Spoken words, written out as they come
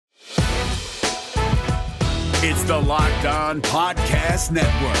It's the Locked On Podcast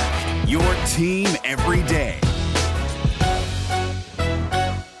Network, your team every day.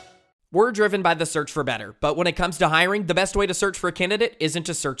 We're driven by the search for better, but when it comes to hiring, the best way to search for a candidate isn't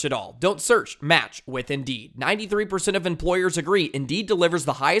to search at all. Don't search, match with Indeed. 93% of employers agree Indeed delivers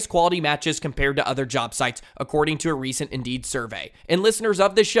the highest quality matches compared to other job sites, according to a recent Indeed survey. And listeners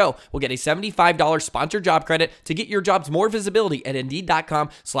of this show will get a $75 sponsored job credit to get your jobs more visibility at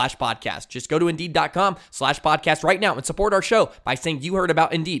Indeed.com/podcast. Just go to Indeed.com/podcast right now and support our show by saying you heard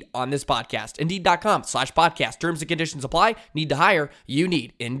about Indeed on this podcast. Indeed.com/podcast. Terms and conditions apply. Need to hire? You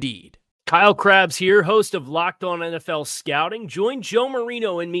need Indeed. Kyle Krabs here, host of Locked On NFL Scouting. Join Joe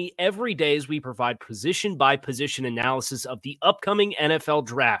Marino and me every day as we provide position-by-position analysis of the upcoming NFL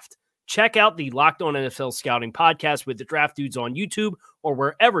Draft. Check out the Locked On NFL Scouting podcast with the Draft Dudes on YouTube or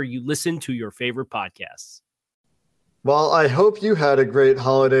wherever you listen to your favorite podcasts. Well, I hope you had a great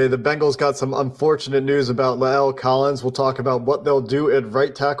holiday. The Bengals got some unfortunate news about La'el Collins. We'll talk about what they'll do at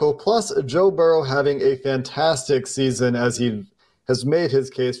right tackle, plus Joe Burrow having a fantastic season as he has made his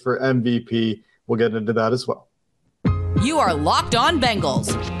case for MVP. We'll get into that as well. You are Locked On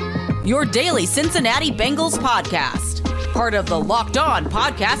Bengals, your daily Cincinnati Bengals podcast, part of the Locked On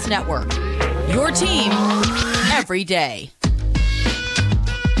Podcast Network, your team every day.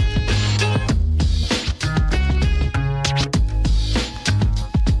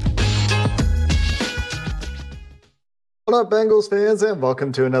 What up, Bengals fans, and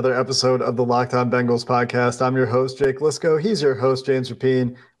welcome to another episode of the Locked On Bengals podcast. I'm your host, Jake Lisco. He's your host, James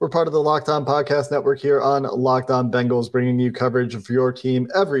Rapien. We're part of the Locked On Podcast Network here on Locked On Bengals, bringing you coverage of your team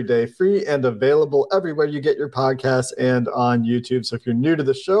every day, free and available everywhere you get your podcasts and on YouTube. So if you're new to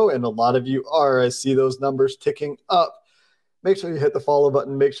the show, and a lot of you are, I see those numbers ticking up, make sure you hit the follow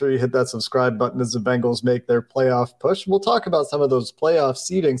button. Make sure you hit that subscribe button as the Bengals make their playoff push. We'll talk about some of those playoff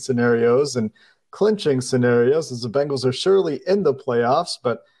seeding scenarios and clinching scenarios, as the Bengals are surely in the playoffs,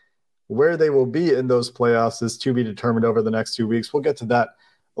 but where they will be in those playoffs is to be determined over the next 2 weeks. We'll get to that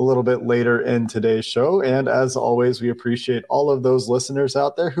a little bit later in today's show. And as always, we appreciate all of those listeners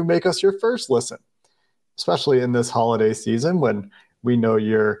out there who make us your first listen, especially in this holiday season when we know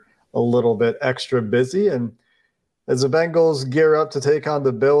you're a little bit extra busy. And as the Bengals gear up to take on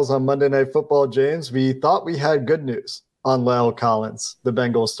the Bills on Monday Night Football, James, we thought we had good news on La'el Collins, the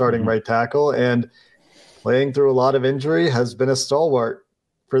Bengals starting right tackle, and playing through a lot of injury, has been a stalwart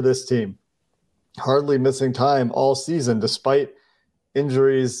for this team. Hardly missing time all season, despite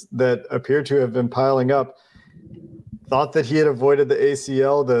injuries that appear to have been piling up. Thought that he had avoided the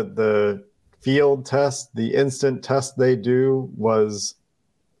ACL. The field test, the instant test they do, was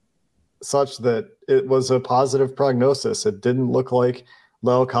such that it was a positive prognosis. It didn't look like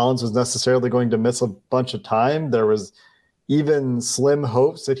La'el Collins was necessarily going to miss a bunch of time. There was even slim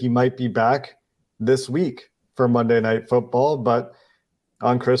hopes that he might be back this week for Monday Night Football. But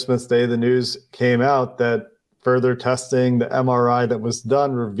on Christmas Day, the news came out that further testing, the MRI that was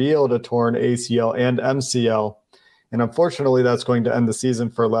done, revealed a torn ACL and MCL. And unfortunately, that's going to end the season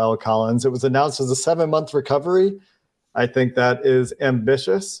for La'el Collins. It was announced as a 7-month recovery. I think that is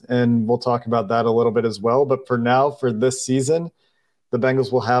ambitious, and we'll talk about that a little bit as well. But for now, for this season, the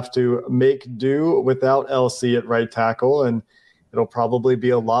Bengals will have to make do without LC at right tackle, and it'll probably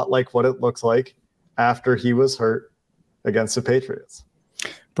be a lot like what it looks like after he was hurt against the Patriots.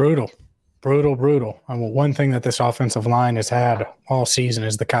 Brutal. I mean, one thing that this offensive line has had all season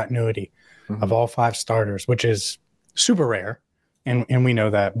is the continuity of all 5 starters, which is super rare, and we know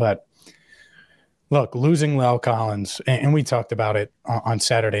that. But look, losing La'el Collins, and we talked about it on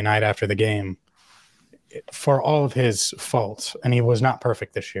Saturday night after the game, for all of his faults, and he was not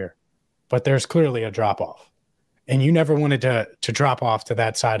perfect this year, but there's clearly a drop-off. And you never wanted to drop off to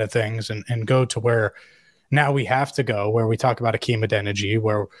that side of things and go to where now we have to go, where we talk about Akeem Adeniji,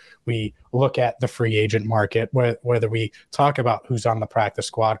 where we look at the free agent market, whether we talk about who's on the practice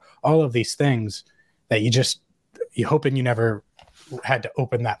squad, all of these things that you hoping you never had to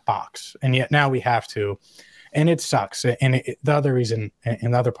open that box. And yet now we have to, and it sucks. And the other reason,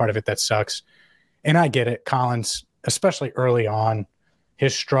 and the other part of it that sucks, and I get it, Collins, especially early on,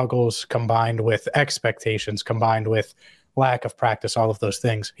 his struggles combined with expectations, combined with lack of practice, all of those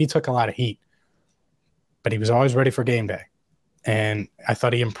things, he took a lot of heat. But he was always ready for game day. And I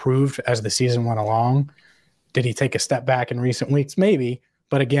thought he improved as the season went along. Did he take a step back in recent weeks? Maybe.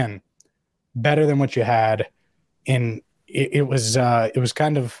 But again, better than what you had. And it was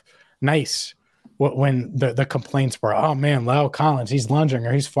kind of nice when the complaints were, oh man, La'el Collins, he's lunging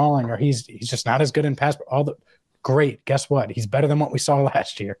or he's falling or he's just not as good in pass. Great. Guess what? He's better than what we saw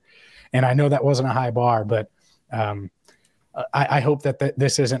last year. And I know that wasn't a high bar, but I hope that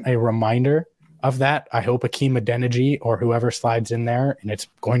this isn't a reminder of that, I hope Akeem Adeniji or whoever slides in there, and it's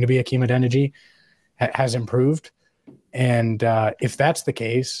going to be Akeem Adeniji, has improved. And if that's the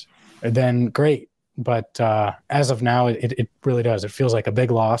case, then great. But as of now, it really does. It feels like a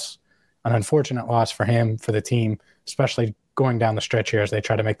big loss, an unfortunate loss for him, for the team, especially going down the stretch here as they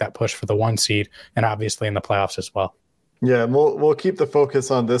try to make that push for the 1 seed and obviously in the playoffs as well. Yeah, we'll keep the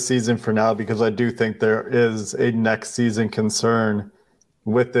focus on this season for now because I do think there is a next season concern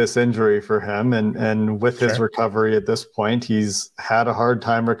with this injury for him and with his recovery at this point. He's had a hard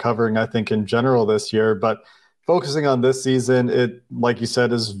time recovering, I think, in general this year. But focusing on this season, it, like you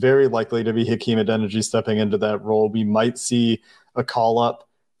said, is very likely to be Hakeem Adeniji stepping into that role. We might see a call-up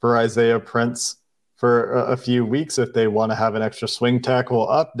for Isaiah Prince for a few weeks if they want to have an extra swing tackle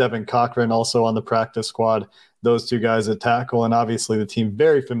up. Devin Cochran also on the practice squad. Those two guys at tackle, and obviously the team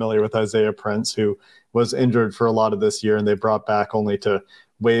very familiar with Isaiah Prince, who was injured for a lot of this year, and they brought back only to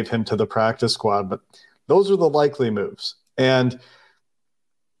waive him to the practice squad. But those are the likely moves. And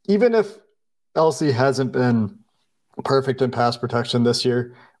even if LC hasn't been perfect in pass protection this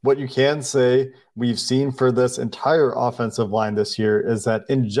year, what you can say we've seen for this entire offensive line this year is that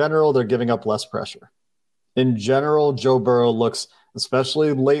in general, they're giving up less pressure. In general, Joe Burrow looks,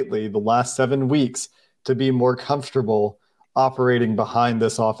 especially lately, the last 7 weeks, to be more comfortable operating behind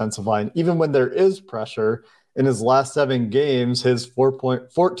this offensive line. Even when there is pressure, in his last 7 games, his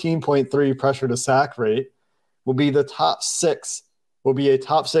 14.3 pressure to sack rate will be a top 6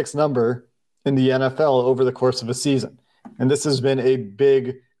 number in the NFL over the course of a season. And this has been a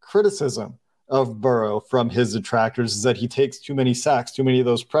big criticism of Burrow from his detractors, is that he takes too many sacks. Too many of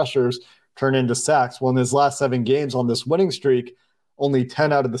those pressures turn into sacks. Well, in his last 7 games on this winning streak, only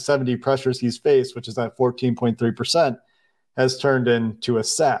 10 out of the 70 pressures he's faced, which is at 14.3%, has turned into a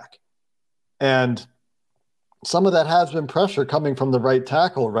sack. And some of that has been pressure coming from the right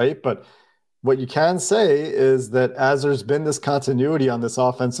tackle, right? But what you can say is that as there's been this continuity on this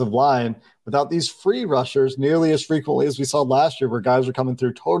offensive line, without these free rushers nearly as frequently as we saw last year, where guys were coming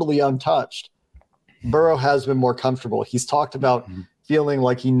through totally untouched, Burrow has been more comfortable. He's talked about feeling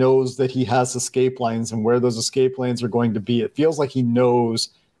like he knows that he has escape lanes and where those escape lanes are going to be. It feels like he knows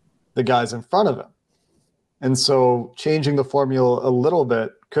the guys in front of him. And so changing the formula a little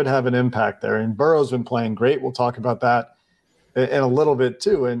bit could have an impact there. And Burrow's been playing great. We'll talk about that in a little bit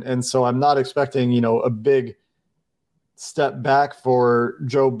too. And so I'm not expecting, a big step back for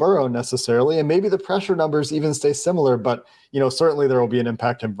Joe Burrow necessarily. And maybe the pressure numbers even stay similar, but, certainly there will be an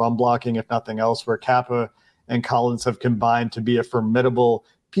impact in run blocking, if nothing else, where Kappa and Collins have combined to be a formidable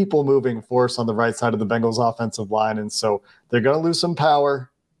people-moving force on the right side of the Bengals offensive line. And so they're going to lose some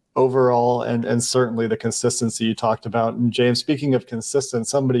power overall, and certainly the consistency you talked about. And James, speaking of consistent,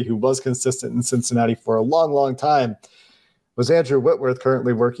 somebody who was consistent in Cincinnati for a long, long time was Andrew Whitworth,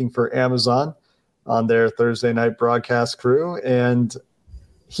 currently working for Amazon on their Thursday night broadcast crew. And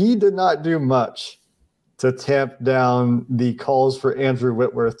he did not do much to tamp down the calls for Andrew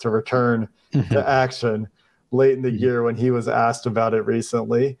Whitworth to return to action late in the year when he was asked about it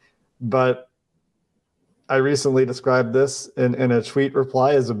recently. But I recently described this in a tweet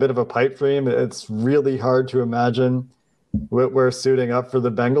reply as a bit of a pipe dream. It's really hard to imagine Whitworth suiting up for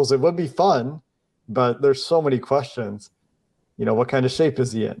the Bengals. It would be fun, but there's so many questions. What kind of shape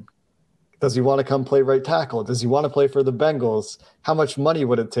is he in? Does he want to come play right tackle? Does he want to play for the Bengals? How much money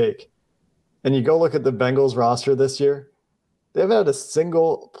would it take? And you go look at the Bengals roster this year, they haven't had a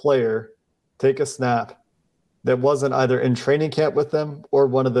single player take a snap that wasn't either in training camp with them or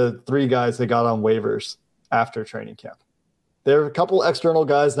one of the 3 guys they got on waivers after training camp. There are a couple external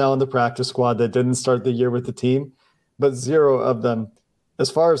guys now in the practice squad that didn't start the year with the team, but 0 of them,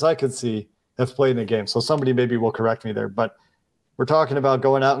 as far as I could see, have played in a game. So somebody maybe will correct me there, but we're talking about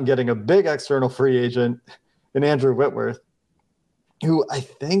going out and getting a big external free agent in Andrew Whitworth, who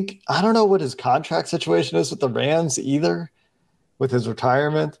I don't know what his contract situation is with the Rams either, with his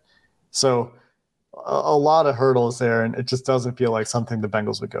retirement. So a lot of hurdles there, and it just doesn't feel like something the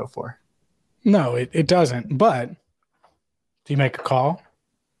Bengals would go for. No, it doesn't. But do you make a call?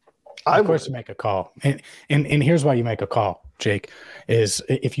 Of course you make a call. And here's why you make a call, Jake, is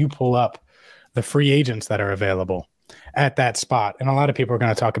if you pull up the free agents that are available at that spot, and a lot of people are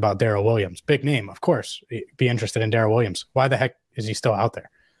going to talk about Darrell Williams. Big name, of course. Be interested in Darrell Williams. Why the heck is he still out there?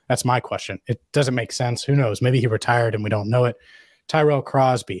 That's my question. It doesn't make sense. Who knows? Maybe he retired and we don't know it. Tyrell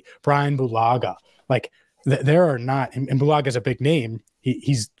Crosby, Brian Bulaga. There are not – and Bulaga's a big name.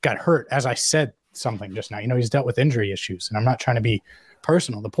 He's got hurt, as I said something just now. He's dealt with injury issues, and I'm not trying to be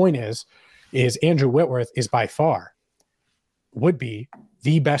personal. The point is Andrew Whitworth is by far would be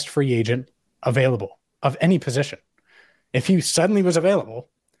the best free agent available of any position. If he suddenly was available,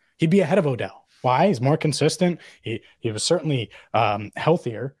 he'd be ahead of Odell. Why? He's more consistent. He was certainly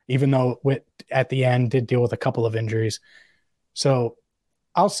healthier, even though at the end did deal with a couple of injuries. So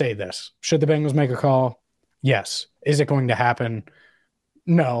I'll say this. Should the Bengals make a call? Yes. Is it going to happen?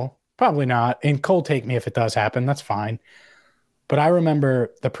 No, probably not. And Cole, take me if it does happen. That's fine. But I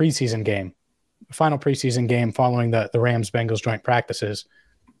remember the final preseason game following the Rams-Bengals joint practices.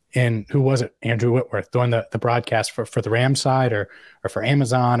 And who was it? Andrew Whitworth doing the broadcast for the Rams side or for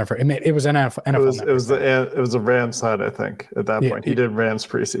Amazon or it was NFL. It was the Rams side, I think, at that point. He did Rams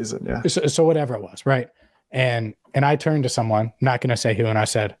preseason, yeah. So whatever it was, right? And I turned to someone, not going to say who, and I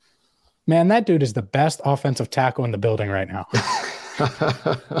said, man, that dude is the best offensive tackle in the building right now.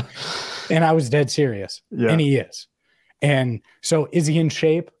 And I was dead serious. Yeah. And he is. And so is he in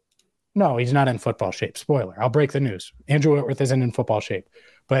shape? No, he's not in football shape. Spoiler. I'll break the news. Andrew Whitworth isn't in football shape.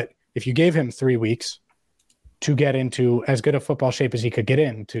 But if you gave him 3 weeks to get into as good a football shape as he could get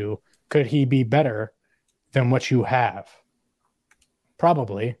into, could he be better than what you have?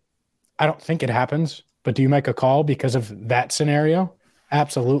 Probably. I don't think it happens. But do you make a call because of that scenario?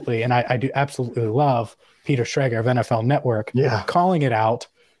 Absolutely. And I do absolutely love Peter Schrager of NFL Network calling it out,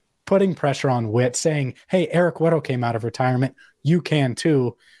 putting pressure on Witt, saying, hey, Eric Weddle came out of retirement. You can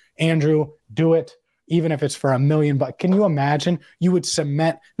too. Andrew, do it, even if it's for $1 million. But can you imagine? You would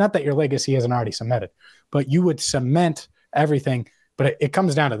cement, not that your legacy isn't already cemented, but you would cement everything. But it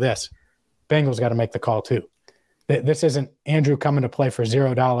comes down to this. Bengals got to make the call too. This isn't Andrew coming to play for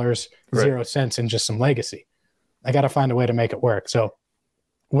 $0, 0 cents, and just some legacy. I got to find a way to make it work. So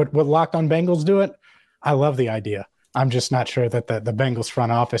would Locked On Bengals do it? I love the idea. I'm just not sure that the Bengals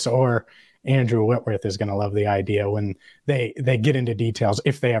front office or Andrew Whitworth is going to love the idea when they get into details,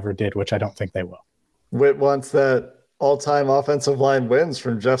 if they ever did, which I don't think they will. Whit wants that all-time offensive line wins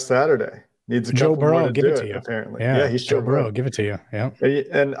from Jeff Saturday. Needs a Joe couple Burrow, more to give do it to you. Apparently. Yeah, he's Joe Burrow, give it to you. Yeah.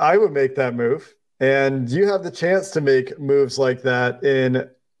 And I would make that move. And you have the chance to make moves like that in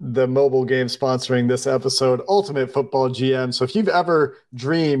the mobile game sponsoring this episode, Ultimate Football GM. So if you've ever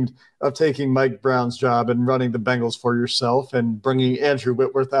dreamed of taking Mike Brown's job and running the Bengals for yourself and bringing Andrew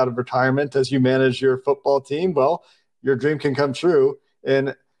Whitworth out of retirement as you manage your football team, well, your dream can come true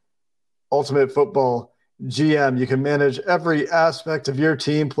in Ultimate Football GM. You can manage every aspect of your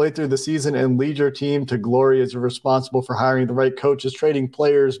team, play through the season, and lead your team to glory as you're responsible for hiring the right coaches, trading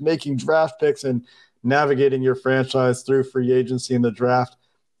players, making draft picks, and navigating your franchise through free agency and the draft.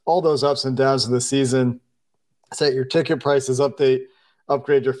 All those ups and downs of the season, set your ticket prices, upgrade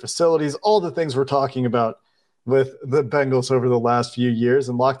your facilities, all the things we're talking about with the Bengals over the last few years.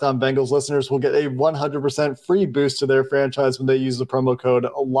 And Locked On Bengals listeners will get a 100% free boost to their franchise when they use the promo code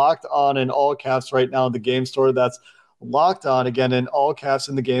Locked On in all caps right now in the game store. That's Locked On, again, in all caps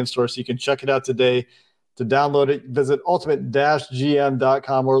in the game store. So you can check it out today. To download it, visit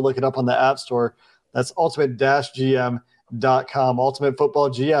ultimate-gm.com or look it up on the App Store. That's ultimate-gm.com. Ultimate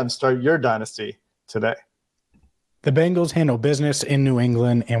Football GM. Start your dynasty today. The Bengals handle business in New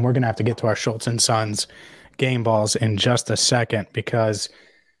England, and we're going to have to get to our Schultz & Sons game balls in just a second because,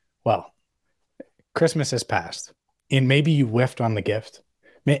 well, Christmas has passed, and maybe you whiffed on the gift.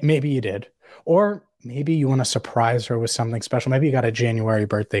 Maybe you did. Or maybe you want to surprise her with something special. Maybe you got a January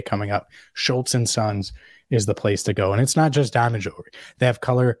birthday coming up. Schultz & Sons is the place to go. And it's not just diamond jewelry. They have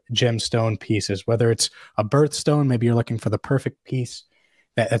color gemstone pieces, whether it's a birthstone, maybe you're looking for the perfect piece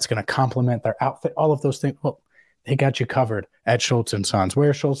that's going to complement their outfit, all of those things. Well, they got you covered at Schultz & Sons. Where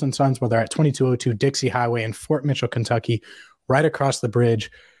are Schultz & Sons? Well, they're at 2202 Dixie Highway in Fort Mitchell, Kentucky, right across the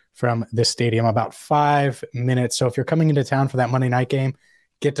bridge from this stadium, about 5 minutes. So if you're coming into town for that Monday night game,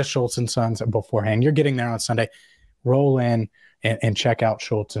 get to Schultz & Sons beforehand. You're getting there on Sunday. Roll in and check out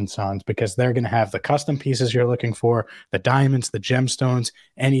Schultz & Sons because they're going to have the custom pieces you're looking for, the diamonds, the gemstones,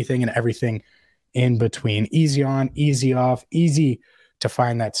 anything and everything in between. Easy on, easy off, easy to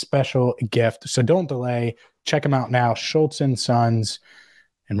find that special gift. So don't delay. Check them out now, Schultz & Sons.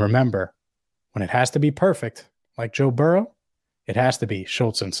 And remember, when it has to be perfect, like Joe Burrow, it has to be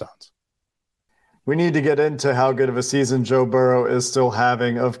Schultz & Sons. We need to get into how good of a season Joe Burrow is still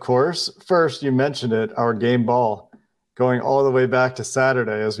having, of course. First, you mentioned it, our game ball, going all the way back to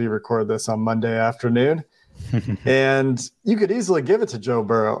Saturday as we record this on Monday afternoon. And you could easily give it to Joe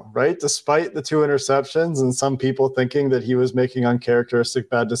Burrow, right? Despite the 2 interceptions and some people thinking that he was making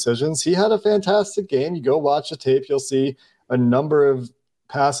uncharacteristic bad decisions, he had a fantastic game. You go watch the tape, you'll see a number of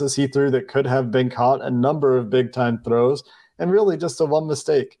passes he threw that could have been caught, a number of big-time throws, and really just a one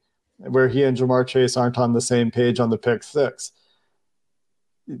mistake where he and Jamar Chase aren't on the same page on the pick six.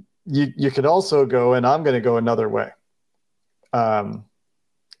 You could also go, and I'm going to go another way.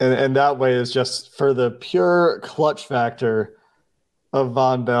 And that way is just for the pure clutch factor of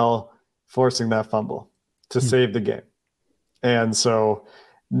Von Bell forcing that fumble to save the game. And so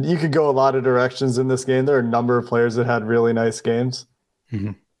you could go a lot of directions in this game. There are a number of players that had really nice games.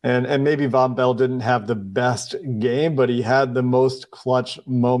 Mm-hmm. And maybe Von Bell didn't have the best game, but he had the most clutch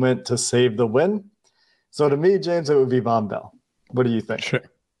moment to save the win. So to me, James, it would be Von Bell. What do you think? Sure.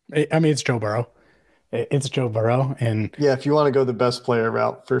 I mean, it's Joe Burrow. It's Joe Burrow. And yeah, if you want to go the best player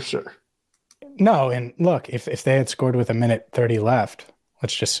route, for sure. No, and look, if they had scored with 1:30 left,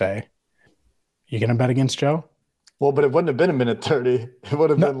 let's just say, you going to bet against Joe? Well, but it wouldn't have been 1:30. It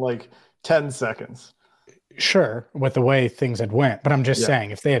would have been like 10 seconds. Sure, with the way things had went. But I'm just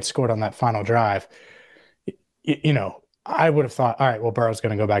saying, if they had scored on that final drive, I would have thought, all right, well, Burrow's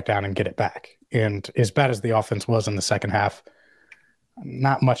going to go back down and get it back. And as bad as the offense was in the second half,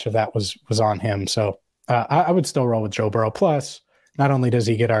 not much of that was on him. So I would still roll with Joe Burrow. Plus, not only does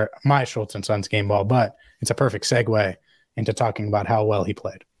he get my Schultz and Sons game ball, but it's a perfect segue into talking about how well he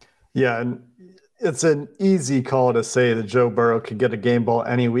played. Yeah, and it's an easy call to say that Joe Burrow could get a game ball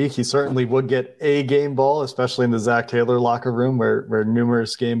any week. He certainly would get a game ball, especially in the Zach Taylor locker room where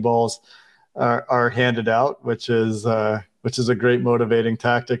numerous game balls are handed out, which is a great motivating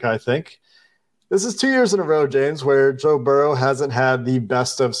tactic, I think. This is 2 years in a row, James, where Joe Burrow hasn't had the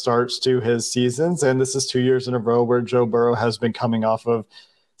best of starts to his seasons, and this is 2 years in a row where Joe Burrow has been coming off of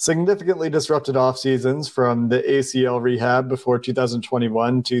significantly disrupted off seasons, from the ACL rehab before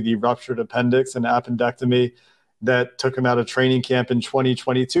 2021 to the ruptured appendix and appendectomy that took him out of training camp in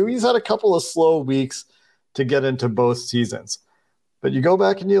 2022. He's had a couple of slow weeks to get into both seasons. But you go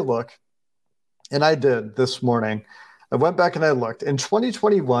back and you look, and I did this morning. I went back and I looked. In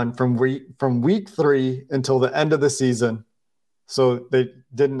 2021, from week 3 until the end of the season, so they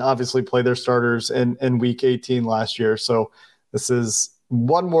didn't obviously play their starters in week 18 last year. So this is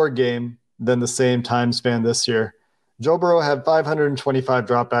one more game than the same time span this year. Joe Burrow had 525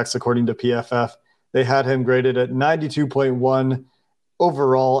 dropbacks according to PFF. They had him graded at 92.1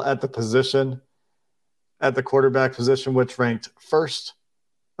 overall at the quarterback position, which ranked first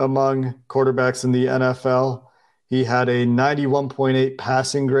among quarterbacks in the NFL. He had a 91.8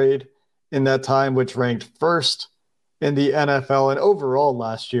 passing grade in that time, which ranked first in the NFL. And overall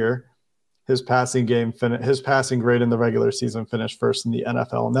last year, his passing grade in the regular season finished first in the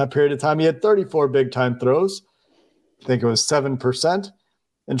NFL. In that period of time, he had 34 big-time throws. I think it was 7%,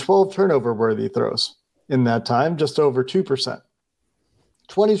 and 12 turnover-worthy throws in that time, just over 2%.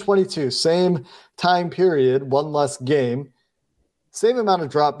 2022, same time period, one less game, same amount of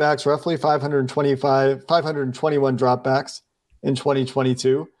dropbacks, roughly 521 dropbacks in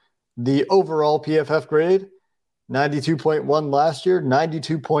 2022. The overall PFF grade, 92.1 last year,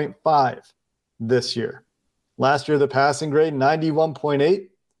 92.5 this year. Last year, the passing grade, 91.8,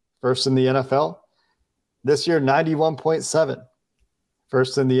 first in the NFL. This year, 91.7,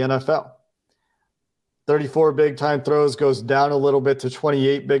 first in the NFL. 34 big-time throws goes down a little bit to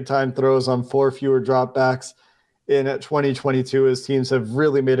 28 big-time throws on 4 fewer dropbacks in 2022, as teams have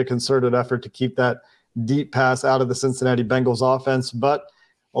really made a concerted effort to keep that deep pass out of the Cincinnati Bengals offense. But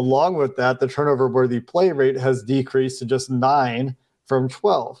along with that, the turnover-worthy play rate has decreased to just 9 from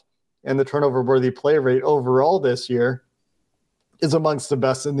 12. And the turnover-worthy play rate overall this year is amongst the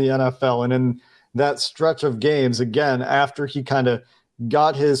best in the NFL. And in that stretch of games, again, after he kind of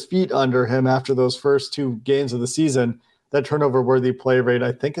got his feet under him after those first 2 games of the season, that turnover-worthy play rate,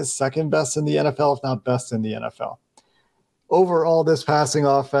 I think, is second best in the NFL, if not best in the NFL. Overall, this passing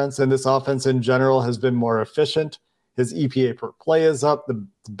offense and this offense in general has been more efficient. His EPA per play is up. The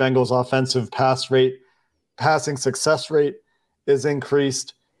Bengals' offensive passing success rate is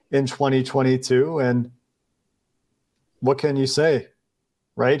increased in 2022. And what can you say,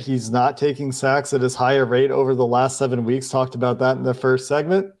 right? He's not taking sacks at as high a rate over the last 7 weeks. Talked about that in the first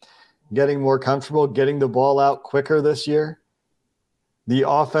segment. Getting more comfortable, getting the ball out quicker this year. The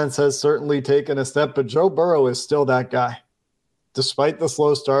offense has certainly taken a step, but Joe Burrow is still that guy. Despite the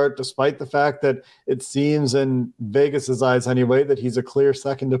slow start, despite the fact that it seems, in Vegas's eyes anyway, that he's a clear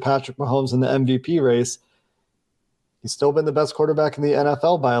second to Patrick Mahomes in the MVP race, he's still been the best quarterback in the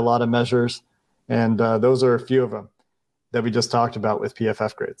NFL by a lot of measures, and those are a few of them that we just talked about with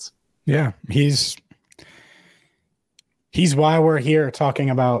PFF grades. Yeah, he's why we're here talking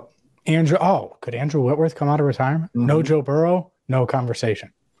about Andrew. Oh, could Andrew Whitworth come out of retirement? Mm-hmm. No Joe Burrow, no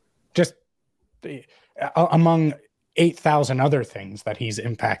conversation. Just among 8,000 other things that he's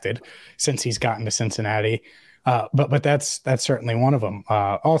impacted since he's gotten to Cincinnati. But that's certainly one of them.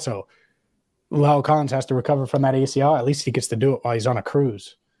 Also, La'el Collins has to recover from that ACL. At least he gets to do it while he's on a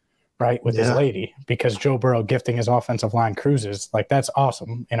cruise, right, with his lady, because Joe Burrow gifting his offensive line cruises, like, that's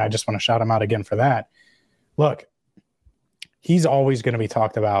awesome. And I just want to shout him out again for that. Look, he's always going to be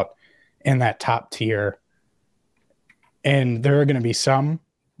talked about in that top tier. And there are going to be some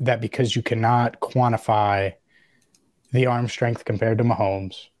that, because you cannot quantify the arm strength compared to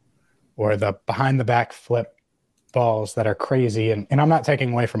Mahomes or the behind the back flip balls that are crazy. And I'm not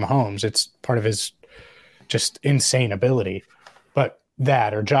taking away from Mahomes. It's part of his just insane ability. But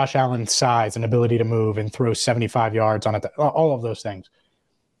that, or Josh Allen's size and ability to move and throw 75 yards on it, all of those things.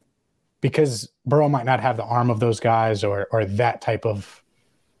 Because Burrow might not have the arm of those guys or that type of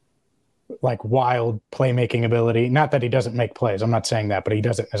like wild playmaking ability. Not that he doesn't make plays. I'm not saying that, but he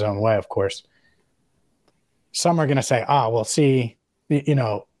does it in his own way, of course. Some are going to say, we'll see,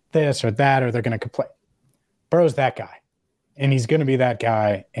 this or that, or they're going to complain. Burrow's that guy, and he's going to be that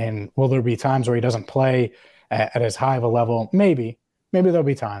guy. And will there be times where he doesn't play at as high of a level? Maybe there'll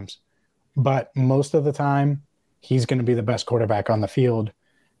be times, but most of the time he's going to be the best quarterback on the field.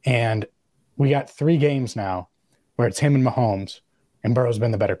 And we got 3 games now where it's him and Mahomes, and Burrow's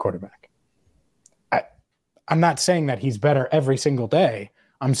been the better quarterback. I'm not saying that he's better every single day.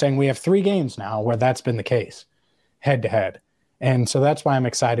 I'm saying we have 3 games now where that's been the case, head to head. And so that's why I'm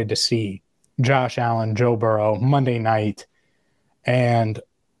excited to see Josh Allen, Joe Burrow, Monday night. And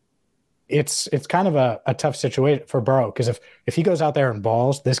it's kind of a tough situation for Burrow, because if he goes out there and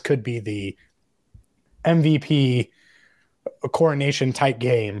balls, this could be the MVP coronation type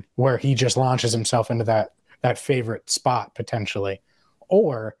game where he just launches himself into that favorite spot potentially.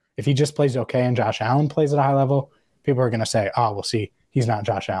 Or if he just plays okay and Josh Allen plays at a high level, people are going to say, we'll see, he's not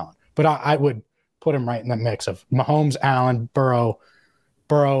Josh Allen. But I would put him right in the mix of Mahomes, Allen, Burrow,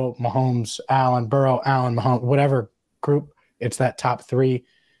 Mahomes, Allen, Burrow, Allen, Mahomes, whatever group, it's that top 3,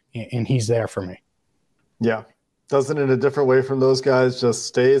 and he's there for me. Yeah. Does it in a different way from those guys, just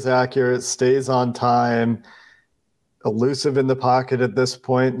stays accurate, stays on time, elusive in the pocket at this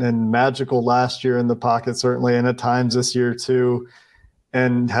point, and magical last year in the pocket, certainly, and at times this year too,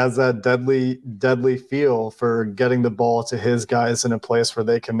 and has that deadly feel for getting the ball to his guys in a place where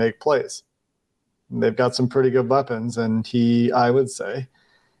they can make plays. And they've got some pretty good weapons, and he, I would say,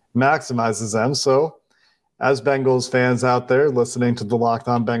 maximizes them. So as Bengals fans out there listening to the Locked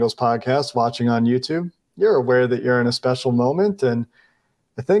On Bengals podcast, watching on YouTube, you're aware that you're in a special moment. And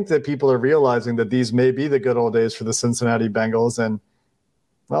I think that people are realizing that these may be the good old days for the Cincinnati Bengals. And,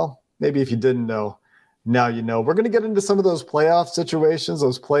 well, maybe if you didn't know, now you know. We're going to get into some of those playoff situations,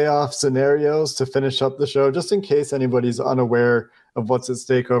 those playoff scenarios to finish up the show, just in case anybody's unaware of what's at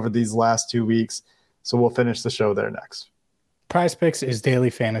stake over these last 2 weeks. So we'll finish the show there next. Prize Picks is daily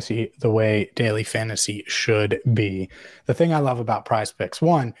fantasy the way daily fantasy should be. The thing I love about Prize Picks,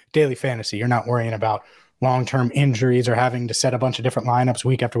 1, daily fantasy. You're not worrying about long-term injuries or having to set a bunch of different lineups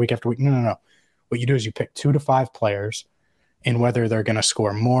week after week after week. No. What you do is you pick 2 to 5 players and whether they're going to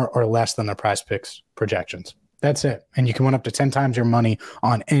score more or less than their Prize Picks projections. That's it. And you can win up to 10 times your money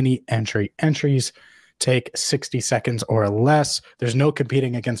on any entry. Entries take 60 seconds or less. There's no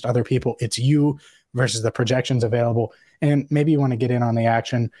competing against other people. It's you versus the projections available. And maybe you want to get in on the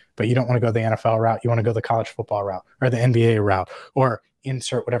action, but you don't want to go the NFL route. You want to go the college football route or the NBA route or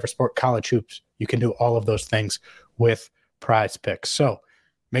insert whatever sport, college hoops. You can do all of those things with Prize Picks. So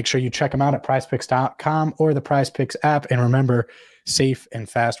make sure you check them out at prizepicks.com or the Prize Picks app. And remember, safe and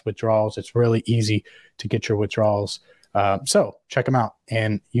fast withdrawals. It's really easy to get your withdrawals. So check them out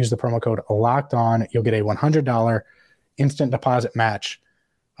and use the promo code LOCKEDON. You'll get a $100 instant deposit match,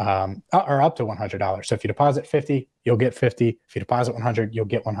 or up to $100. So if you deposit $50, you'll get $50. If you deposit $100, you'll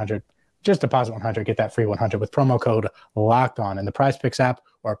get $100. Just deposit $100, get that free $100 with promo code LOCKEDON in the Prize Picks app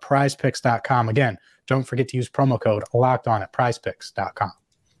or prizepicks.com. Again, don't forget to use promo code LOCKEDON at prizepicks.com.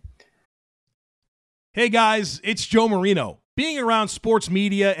 Hey guys, it's Joe Marino. Being around sports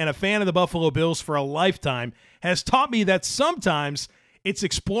media and a fan of the Buffalo Bills for a lifetime has taught me that sometimes it's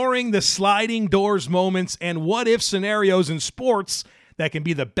exploring the sliding doors moments and what-if scenarios in sports that can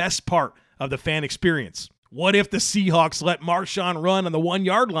be the best part of the fan experience. What if the Seahawks let Marshawn run on the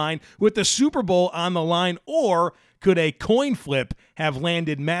 1-yard line with the Super Bowl on the line? Or could a coin flip have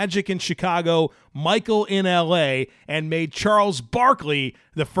landed Magic in Chicago, Michael in LA, and made Charles Barkley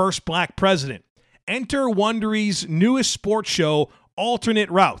the first black president? Enter Wondery's newest sports show, Alternate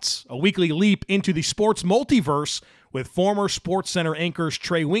Routes, a weekly leap into the sports multiverse with former SportsCenter anchors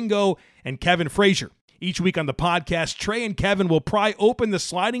Trey Wingo and Kevin Frazier. Each week on the podcast, Trey and Kevin will pry open the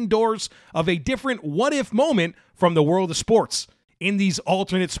sliding doors of a different what-if moment from the world of sports. In these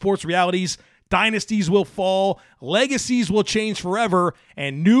alternate sports realities, dynasties will fall, legacies will change forever,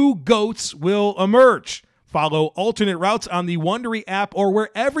 and new GOATs will emerge. Follow Alternate Routes on the Wondery app or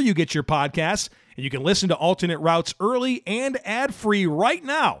wherever you get your podcasts, and you can listen to Alternate Routes early and ad-free right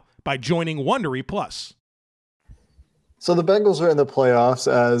now by joining Wondery Plus. So the Bengals are in the playoffs,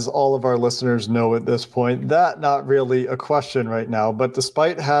 as all of our listeners know at this point. That not really a question right now, but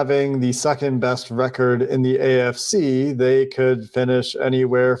despite having the second best record in the AFC, they could finish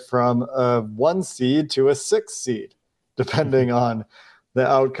anywhere from a 1 seed to a 6 seed, depending on the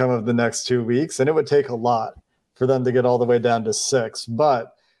outcome of the next 2 weeks. And it would take a lot for them to get all the way down to 6.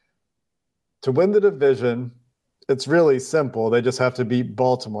 But to win the division, it's really simple. They just have to beat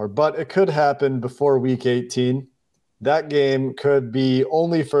Baltimore. But it could happen before week 18. That game could be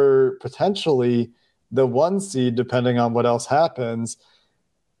only for potentially the 1 seed, depending on what else happens.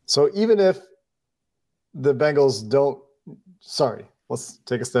 So even if the Bengals let's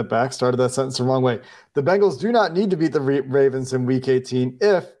take a step back. Started that sentence the wrong way. The Bengals do not need to beat the Ravens in week 18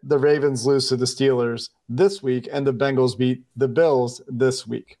 if the Ravens lose to the Steelers this week and the Bengals beat the Bills this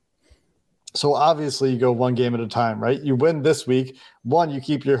week. So obviously you go one game at a time, right? You win this week. 1, you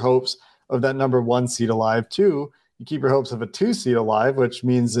keep your hopes of that number 1 seed alive. 2, you keep your hopes of a 2 seed alive, which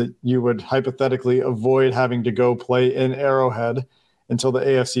means that you would hypothetically avoid having to go play in Arrowhead until the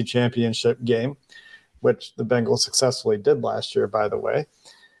AFC Championship game, which the Bengals successfully did last year, by the way.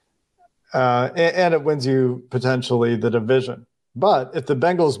 And it wins you potentially the division. But if the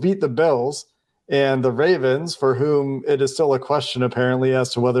Bengals beat the Bills and the Ravens, for whom it is still a question apparently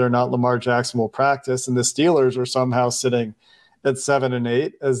as to whether or not Lamar Jackson will practice, and the Steelers are somehow sitting at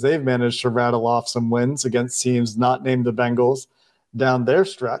 7-8, as they've managed to rattle off some wins against teams not named the Bengals down their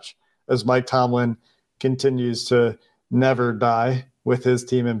stretch, as Mike Tomlin continues to never die with his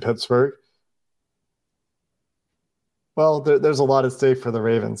team in Pittsburgh. Well, there's a lot at stake for the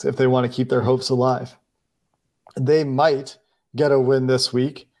Ravens if they want to keep their hopes alive. They might get a win this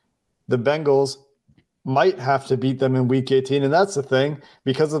week. The Bengals might have to beat them in week 18, and that's the thing,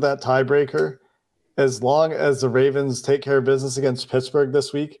 because of that tiebreaker. As long as the Ravens take care of business against Pittsburgh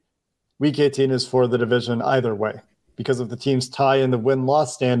this week, week 18 is for the division either way. Because if the teams tie in the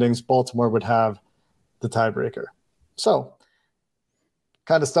win-loss standings, Baltimore would have the tiebreaker. So,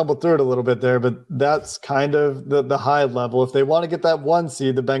 kind of stumbled through it a little bit there, but that's kind of the high level. If they want to get that 1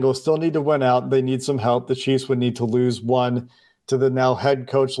 seed, the Bengals still need to win out. They need some help. The Chiefs would need to lose 1 to the now head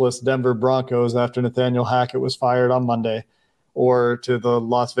coachless Denver Broncos after Nathaniel Hackett was fired on Monday, or to the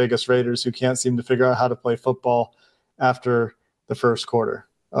Las Vegas Raiders, who can't seem to figure out how to play football after the first quarter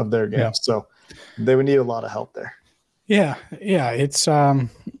of their game. Yeah. So they would need a lot of help there. Yeah. It's a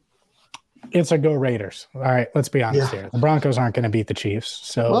go Raiders. All right, let's be honest here. The Broncos aren't going to beat the Chiefs.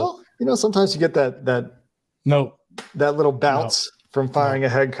 So, well, sometimes you get that little bounce from firing a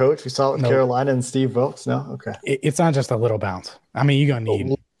head coach. We saw it with Carolina and Steve Wilkes. No, okay. It's not just a little bounce. I mean, you're going to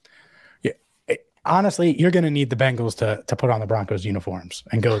need. Honestly, you're going to need the Bengals to put on the Broncos uniforms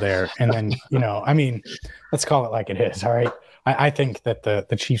and go there. And then, let's call it like it is. All right. I think that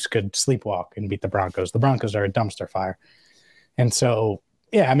the Chiefs could sleepwalk and beat the Broncos. The Broncos are a dumpster fire. And so,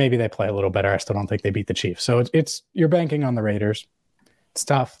 yeah, maybe they play a little better. I still don't think they beat the Chiefs. So you're banking on the Raiders. It's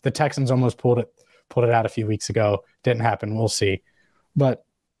tough. The Texans almost pulled it out a few weeks ago. Didn't happen. We'll see. But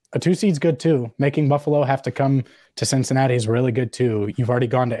a 2 seed's good too. Making Buffalo have to come to Cincinnati is really good too. You've already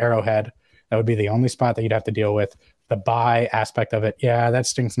gone to Arrowhead. That would be the only spot that you'd have to deal with. The bye aspect of it, yeah, that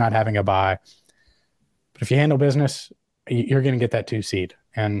stinks not having a bye. But if you handle business, you're going to get that 2 seed.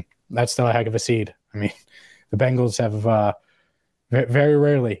 And that's still a heck of a seed. I mean, the Bengals have very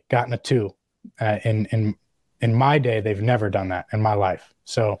rarely gotten a 2. In my day, they've never done that in my life.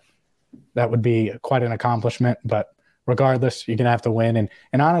 So that would be quite an accomplishment. But regardless, you're going to have to win.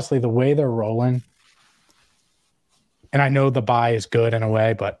 And honestly, the way they're rolling, and I know the bye is good in a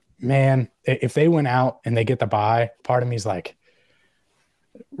way, but man, if they went out and they get the bye, part of me is like,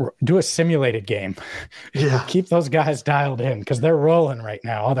 do a simulated game. Yeah. Keep those guys dialed in because they're rolling right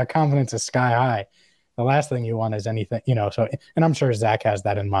now. All their confidence is sky high. The last thing you want is anything, so, and I'm sure Zach has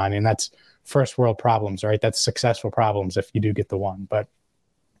that in mind, and that's first world problems, right? That's successful problems if you do get the 1. But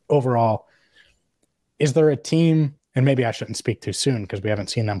overall, is there a team, and maybe I shouldn't speak too soon because we haven't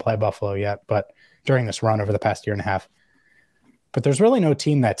seen them play Buffalo yet, but during this run over the past year and a half, but there's really no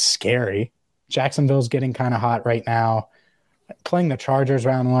team that's scary. Jacksonville's getting kind of hot right now. Playing the Chargers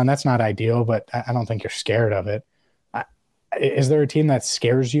round 1, that's not ideal, but I don't think you're scared of it. Is there a team that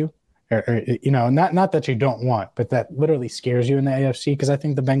scares you? Or not that you don't want, but that literally scares you in the AFC? Because I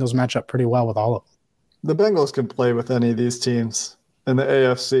think the Bengals match up pretty well with all of them. The Bengals can play with any of these teams in the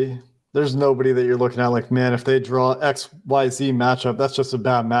AFC. There's nobody that you're looking at like, man, if they draw XYZ matchup, that's just a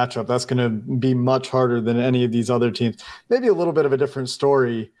bad matchup. That's going to be much harder than any of these other teams. Maybe a little bit of a different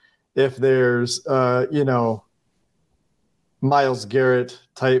story if there's, Myles Garrett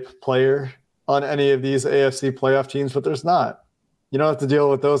type player on any of these AFC playoff teams, but there's not. You don't have to deal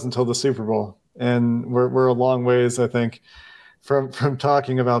with those until the Super Bowl. And we're a long ways, I think, from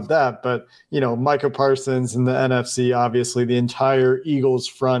talking about that. But, Micah Parsons in the NFC, obviously the entire Eagles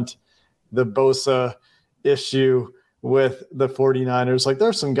front, the Bosa issue with the 49ers. Like,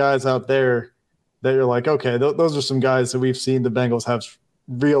 there's some guys out there that you're like, okay, those are some guys that we've seen the Bengals have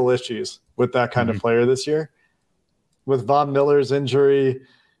real issues with that kind of player this year. With Von Miller's injury,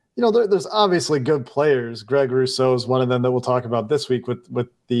 there's obviously good players. Greg Rousseau is one of them that we'll talk about this week with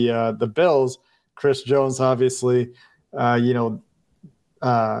the Bills. Chris Jones, obviously, Josh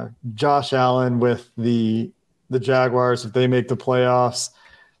Allen with the Jaguars if they make the playoffs.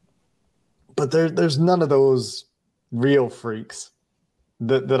 But there's none of those real freaks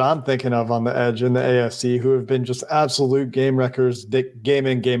that I'm thinking of on the edge in the AFC who have been just absolute game wreckers, game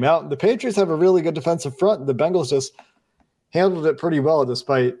in, game out. The Patriots have a really good defensive front. The Bengals just handled it pretty well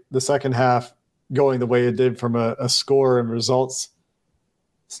despite the second half going the way it did from a score and results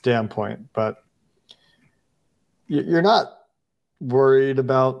standpoint. But you're not worried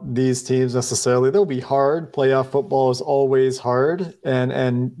about these teams necessarily. They'll be hard. Playoff football is always hard,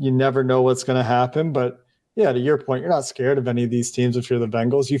 and you never know what's going to happen. But yeah, to your point, you're not scared of any of these teams if you're the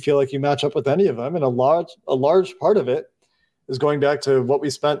Bengals. You feel like you match up with any of them, and a large part of it is going back to what we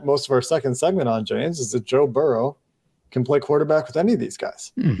spent most of our second segment on, James, is that Joe Burrow can play quarterback with any of these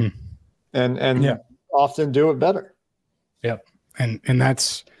guys, and often do it better. Yep, and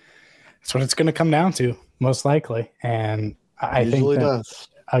that's what it's going to come down to, most likely. And I think that,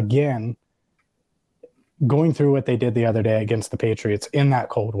 again, going through what they did the other day against the Patriots in that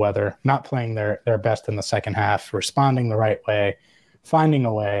cold weather, not playing their best in the second half, responding the right way, finding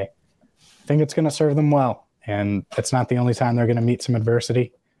a way, I think it's going to serve them well. And it's not the only time they're going to meet some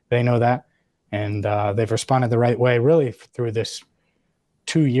adversity. They know that. And they've responded the right way really through this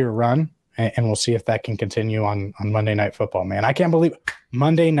 2-year run. And we'll see if that can continue on Monday Night Football, man. I can't believe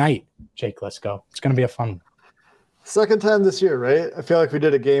Monday night, Jake, let's go. It's going to be a fun one. Second time this year, right? I feel like we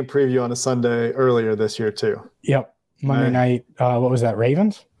did a game preview on a Sunday earlier this year too. Yep. Monday night. What was that?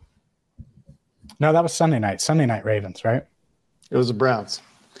 Ravens? No, that was Sunday night. Sunday night Ravens, right? It was the Browns.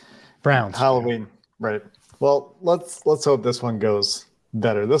 Halloween. Right. Well, let's hope this one goes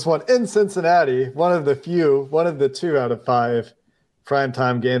better. This one in Cincinnati, one of the 2 out of 5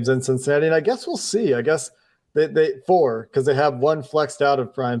 primetime games in Cincinnati. And I guess we'll see. I guess they 4, because they have one flexed out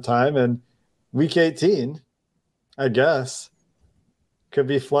of primetime, and week 18, I guess, could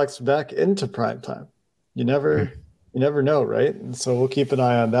be flexed back into primetime. You never know, right? And so we'll keep an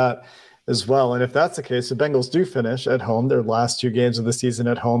eye on that as well. And if that's the case, the Bengals do finish at home, their last 2 games of the season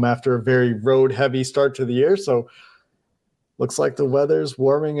at home after a very road-heavy start to the year. So looks like the weather's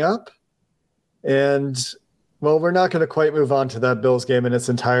warming up. And, well, we're not going to quite move on to that Bills game in its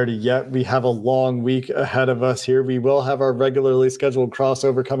entirety yet. We have a long week ahead of us here. We will have our regularly scheduled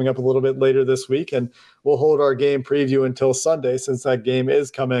crossover coming up a little bit later this week, and we'll hold our game preview until Sunday since that game is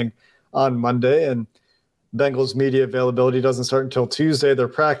coming on Monday. And Bengals media availability doesn't start until Tuesday. Their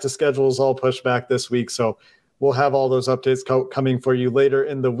practice schedule is all pushed back this week, so we'll have all those updates coming for you later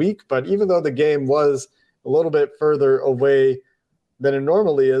in the week. But even though the game was a little bit further away than it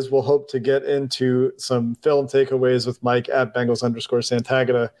normally is, we'll hope to get into some film takeaways with Mike at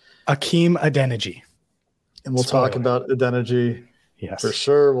Bengals_Santagata. Akeem Adeniji. And we'll talk about Adeniji. Yes. For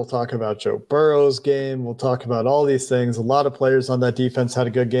sure. We'll talk about Joe Burrow's game. We'll talk about all these things. A lot of players on that defense had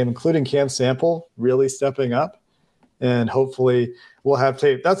a good game, including Cam Sample really stepping up. And hopefully we'll have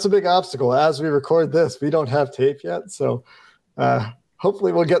tape. That's a big obstacle. As we record this, we don't have tape yet. So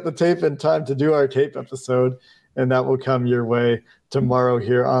hopefully we'll get the tape in time to do our tape episode, and that will come your way tomorrow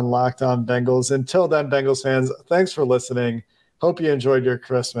here on Locked On Bengals. Until then, Bengals fans, thanks for listening. Hope you enjoyed your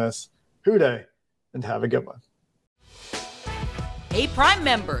Christmas. Hooday, and have a good one. Hey, Prime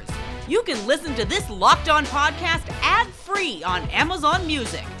members, you can listen to this Locked On podcast ad-free on Amazon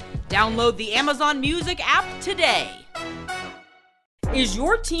Music. Download the Amazon Music app today. Is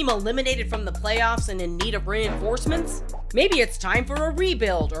your team eliminated from the playoffs and in need of reinforcements? Maybe it's time for a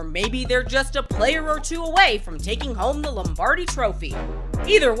rebuild, or maybe they're just a player or 2 away from taking home the Lombardi Trophy.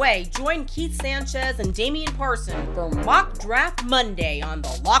 Either way, join Keith Sanchez and Damian Parson for Mock Draft Monday on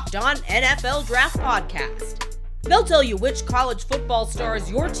the Locked On NFL Draft Podcast. They'll tell you which college football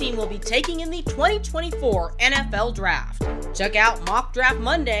stars your team will be taking in the 2024 NFL Draft. Check out Mock Draft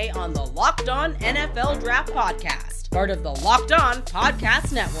Monday on the Locked On NFL Draft Podcast, part of the Locked On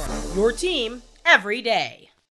Podcast Network. Your team every day.